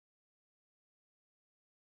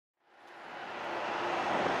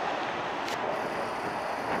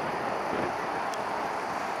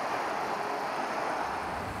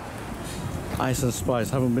Ice and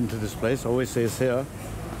Spice. Haven't been to this place. Always say it's here.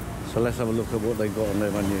 So let's have a look at what they got on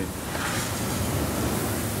their menu.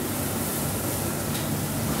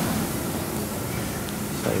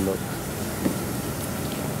 Say look.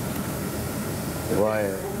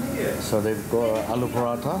 Right. So they've got aloo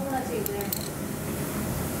paratha.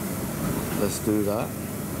 Let's do that.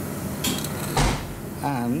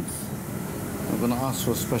 And I'm going to ask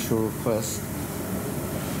for a special request,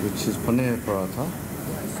 which is paneer paratha.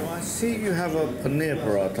 So I see you have a paneer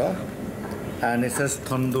paratha, and it says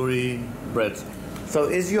tandoori bread. So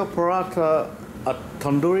is your paratha a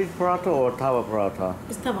tandoori paratha or a tawa paratha?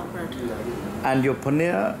 It's tawa paratha. And your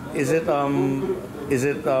paneer, is it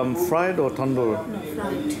fried or tandoor? No,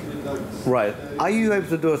 fried. Right. Are you able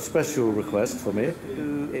to do a special request for me?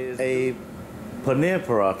 Is a paneer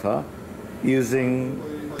paratha using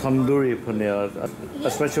tandoori paneer. A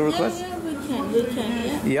special request? Yeah, we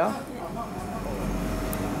can, Yeah?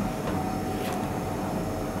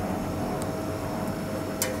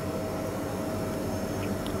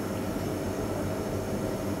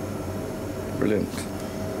 Brilliant.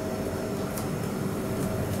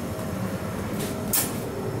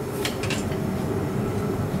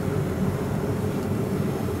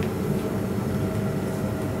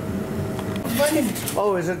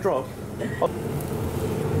 Oh, is it drop? Oh.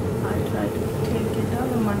 I try to take it out,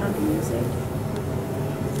 I might not use it.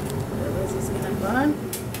 Otherwise it's gonna burn.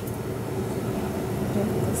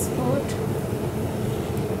 Take the spot.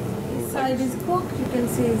 This side is cooked, you can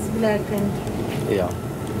see it's blackened. Yeah.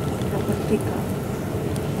 Proper tikka.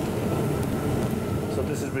 So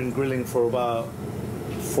this has been grilling for about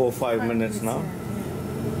 4 or 5 minutes now.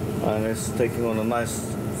 And it's taking on a nice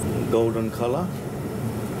golden color.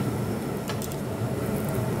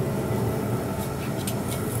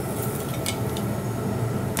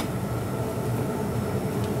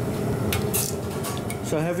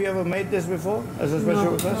 So have you ever made this before as a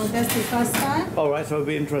special request? No, that's the first time. Alright, so it'll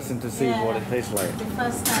be interesting to see what it tastes like. The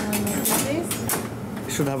first time we made this.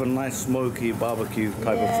 It should have a nice smoky barbecue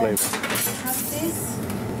type of flavor. Have this.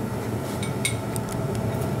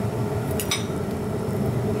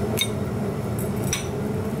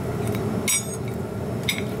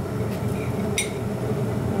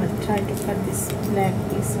 I'll try to cut this black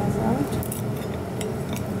pieces out.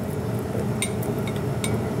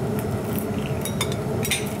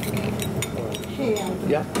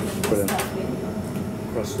 Yeah, brilliant.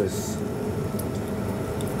 Cross this.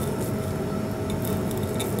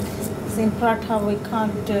 In paratha we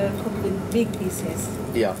can't cook with big pieces.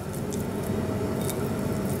 Yeah.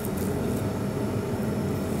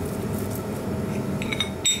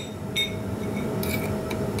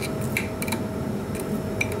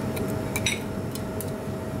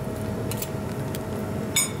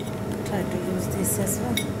 Try to use this as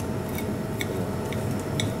well.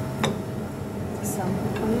 Some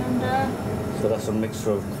coriander. So that's a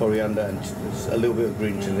mixture of coriander and a little bit of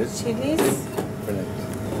green chilies. Chilies. Brilliant.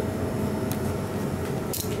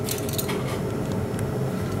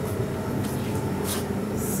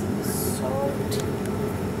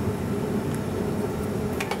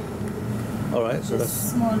 Alright, so that's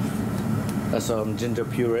small. That's ginger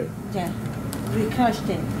puree. Yeah, we crushed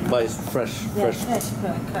it. But it's fresh. Yeah, fresh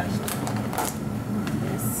crushed.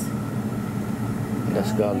 Yes.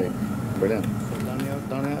 That's garlic. Brilliant.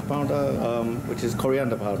 Dhana powder, which is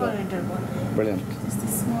coriander powder. Coriander powder. Brilliant. Just a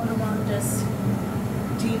small amount, just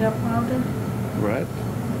jeera powder. Right.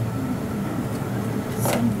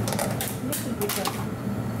 Some little bit of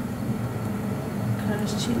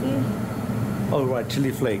crushed chili. Oh right,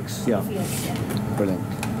 chili flakes. Yeah. Yes, yeah. Brilliant.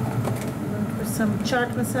 Put some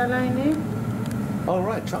chaat masala in it. Oh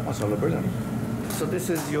right, chaat masala. Brilliant. So this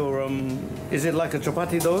is your is it like a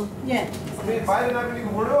chapati dough? Yeah. Yes.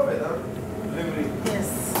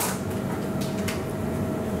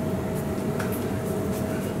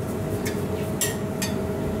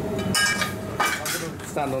 I'm going to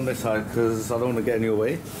stand on this side because I don't want to get in your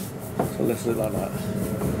way. So let's do it like that.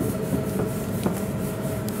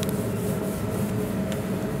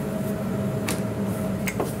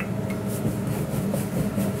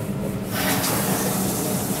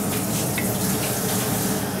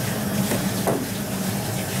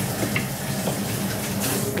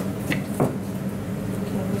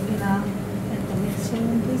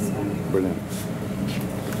 Brilliant.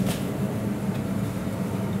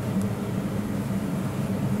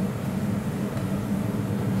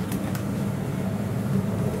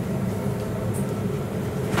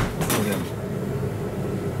 Brilliant.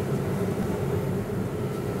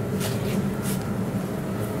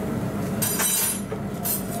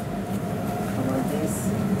 Cover this.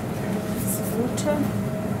 It's water.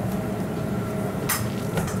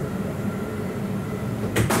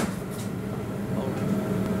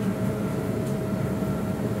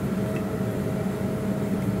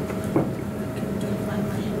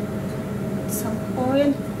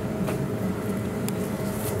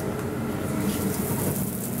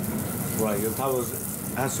 the towels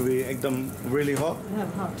has to be ekdam really hot. Yeah,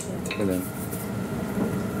 hot. Yeah. Brilliant.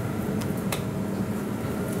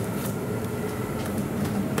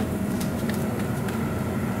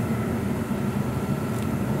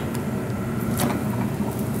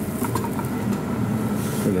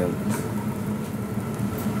 Brilliant.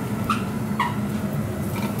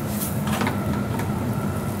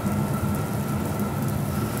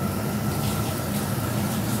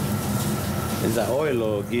 Is that oil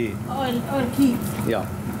or ghee? Oil or ghee. Yeah.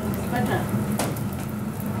 Butter.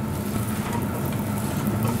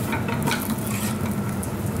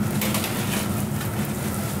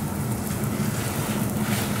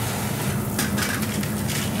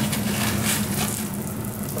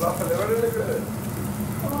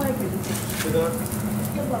 Oh, I believe it.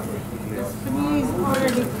 This paneer is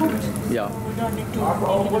already cooked. Yeah. So we don't need to.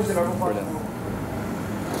 Brilliant.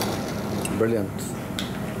 Brilliant.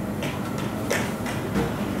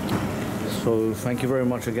 So thank you very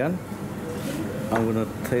much again. I'm going to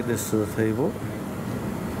take this to the table.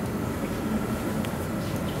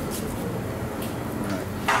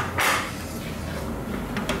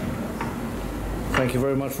 Thank you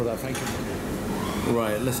very much for that. Thank you.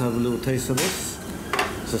 Right, let's have a little taste of this.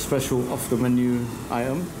 It's a special off-the-menu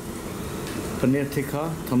item. Paneer Tikka,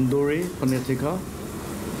 Tandoori Paneer Tikka,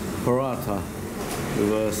 Paratha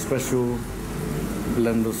with a special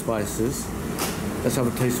blend of spices. Let's have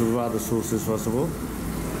a taste of the sauces first of all.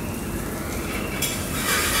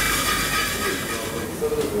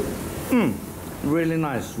 Really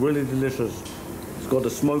nice, really delicious. It's got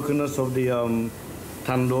the smokiness of the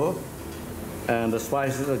tandoor and the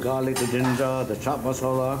spices, the garlic, the ginger, the chaat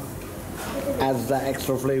masala adds that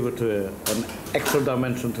extra flavor to it, an extra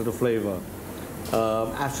dimension to the flavor.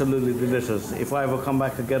 Absolutely delicious. If I ever come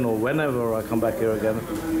back again or whenever I come back here again,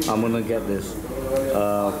 I'm gonna get this.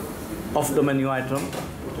 Off the menu item,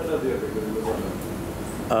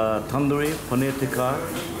 Tandoori Paneer Tikka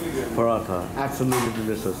Paratha. Absolutely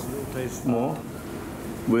delicious. Taste more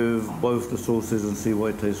with both the sauces and see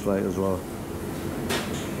what it tastes like as well.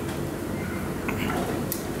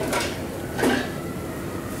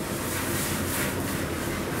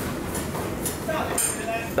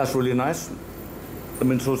 That's really nice. The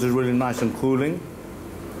mint sauce is really nice and cooling.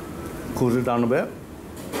 Cools it down a bit.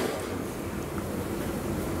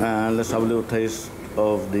 And let's have a little taste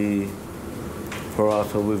of the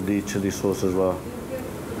paratha with the chili sauce as well.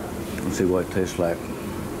 And see what it tastes like.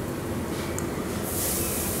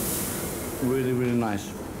 Really, really nice.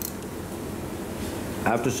 I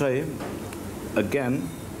have to say, again,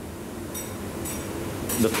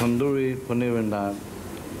 the tandoori paneer in that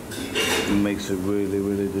makes it really,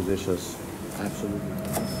 really delicious. Absolutely.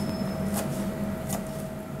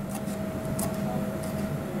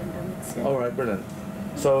 All right, brilliant.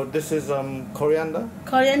 So this is coriander?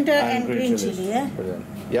 Coriander and green chilli, yeah? Brilliant.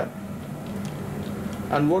 Yeah.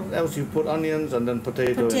 And what else? You put onions and then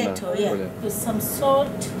potato in there? Potato, yeah. Brilliant. With some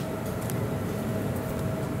salt.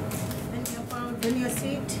 Dhania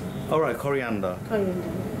seed. All right, coriander.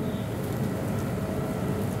 Coriander.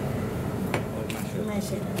 Oh,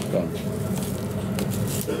 Mash it. Done.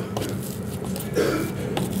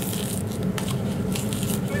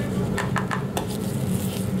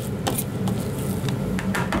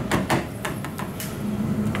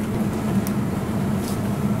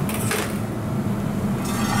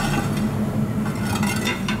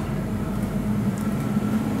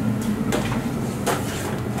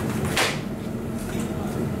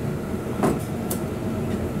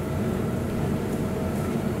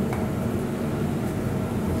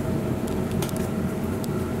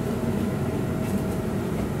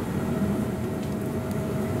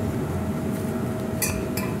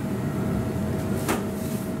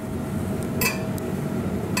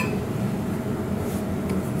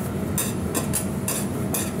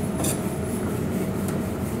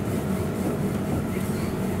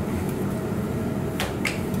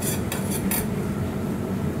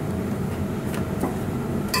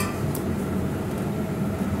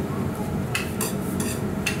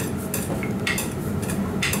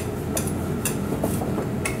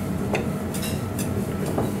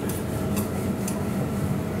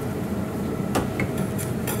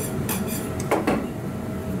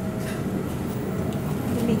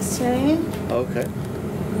 Mixture in. Okay.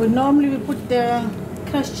 Normally we put the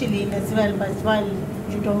crushed chili in as well, but while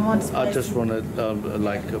you don't want spicy. I just want it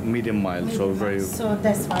like medium mild, so very... So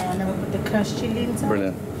that's why I never put the crushed chili inside.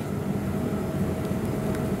 Brilliant.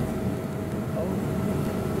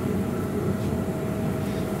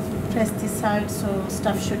 Press this side so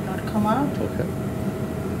stuff should not come out. Okay.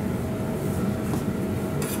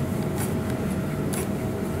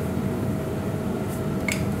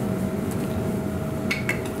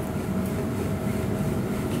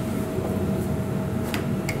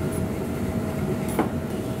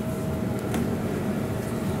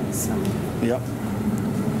 Yeah.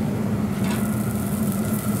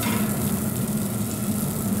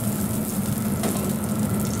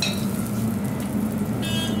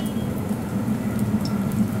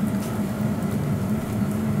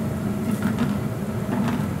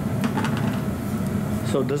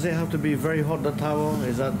 So does it have to be very hot, the towel?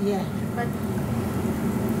 Is that? Yeah, but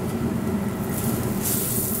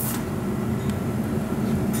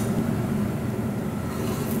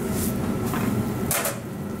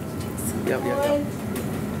Yep, yep, yep.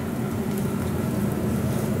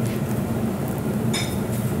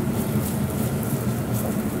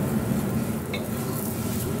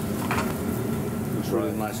 Looks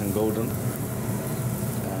really nice and golden.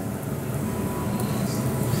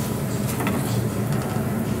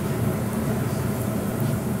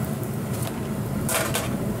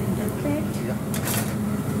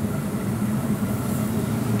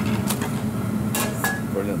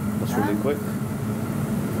 Brilliant. That's really quick.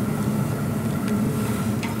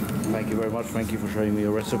 Thank you very much. Thank you for showing me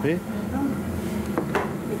your recipe.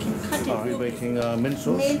 we can cut it. Are you making mint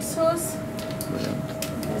sauce? Mint sauce. Brilliant.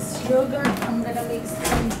 This yogurt. I'm gonna make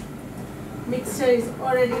some mixture is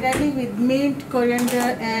already ready with mint,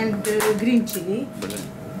 coriander, and green chili. Brilliant.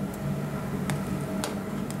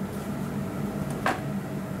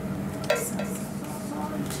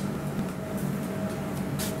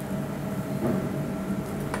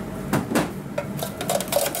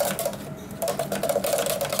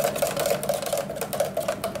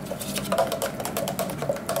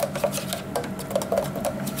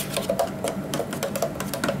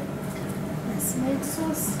 Mint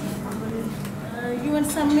sauce. You want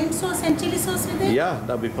some mint sauce and chili sauce with it? Yeah,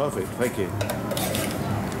 that'd be perfect. Thank you.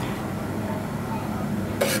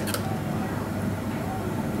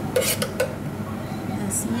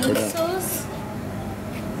 Yes, mint sauce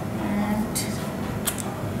and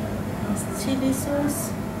chili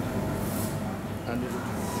sauce.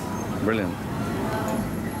 Brilliant.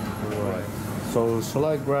 Right. So shall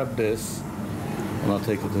I grab this and I'll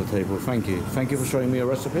take it to the table? Thank you. Thank you for showing me a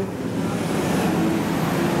recipe.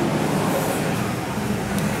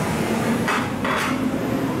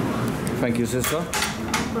 Thank you, sister.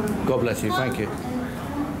 God bless you. Thank you.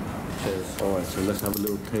 Cheers. All right, so let's have a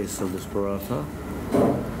little taste of this paratha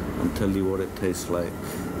and tell you what it tastes like.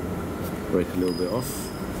 Break a little bit off.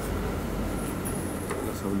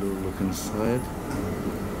 Let's have a little look inside.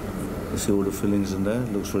 You see all the fillings in there.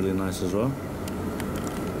 Looks really nice as well.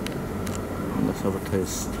 And let's have a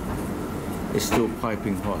taste. It's still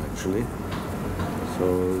piping hot, actually.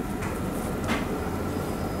 So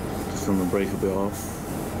just want to break a bit off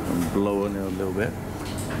and blow on it a little bit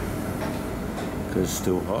because it's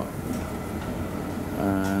still hot.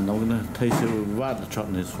 And I'm going to taste it without the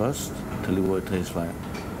chutneys first. Tell you what it tastes like.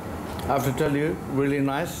 I have to tell you, really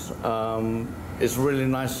nice. It's really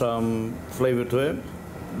nice flavor to it.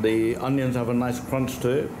 The onions have a nice crunch to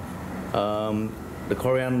it. The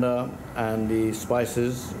coriander and the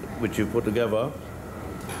spices which you put together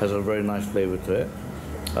has a very nice flavor to it.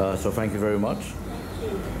 So thank you very much.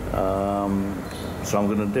 So I'm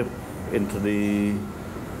going to dip into the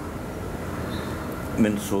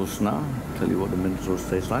mint sauce now. Tell you what the mint sauce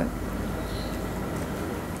tastes like.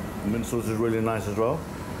 The mint sauce is really nice as well.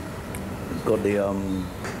 It's got the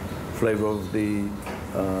flavor of the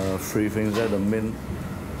three things there, the mint,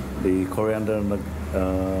 the coriander and the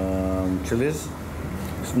chilies.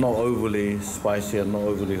 It's not overly spicy and not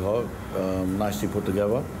overly hot, nicely put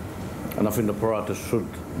together. And I think the paratha should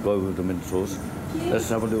go with the mint sauce. Let's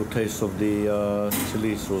have a little taste of the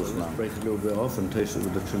chili sauce now. Break a little bit off and taste it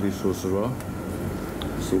with the chili sauce as well.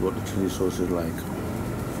 See what the chili sauce is like.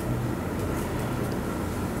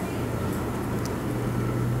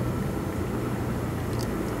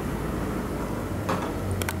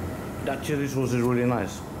 That chili sauce is really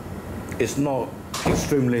nice. It's not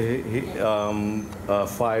extremely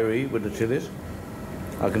fiery with the chilies.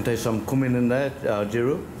 I can taste some cumin in there,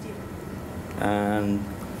 jiru, and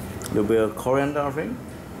a little bit of coriander, I think.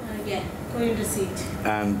 Yeah, coriander seed.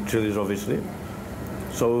 And chilies, obviously.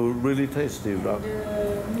 So really tasty. And,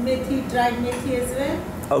 methi, dried methi as well.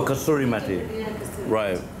 Oh, kasturi methi. Yeah, kasturi.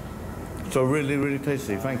 Right. So really, really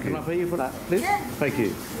tasty. Thank you. Can I pay you for that, please? Yeah. Thank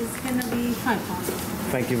you. It's gonna be £5.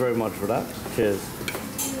 Thank you very much for that. Cheers.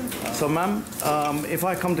 So, ma'am, if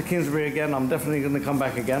I come to Kingsbury again, I'm definitely going to come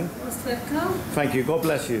back again. Most welcome. Thank you. God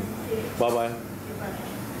bless you. Bye-bye. Bye.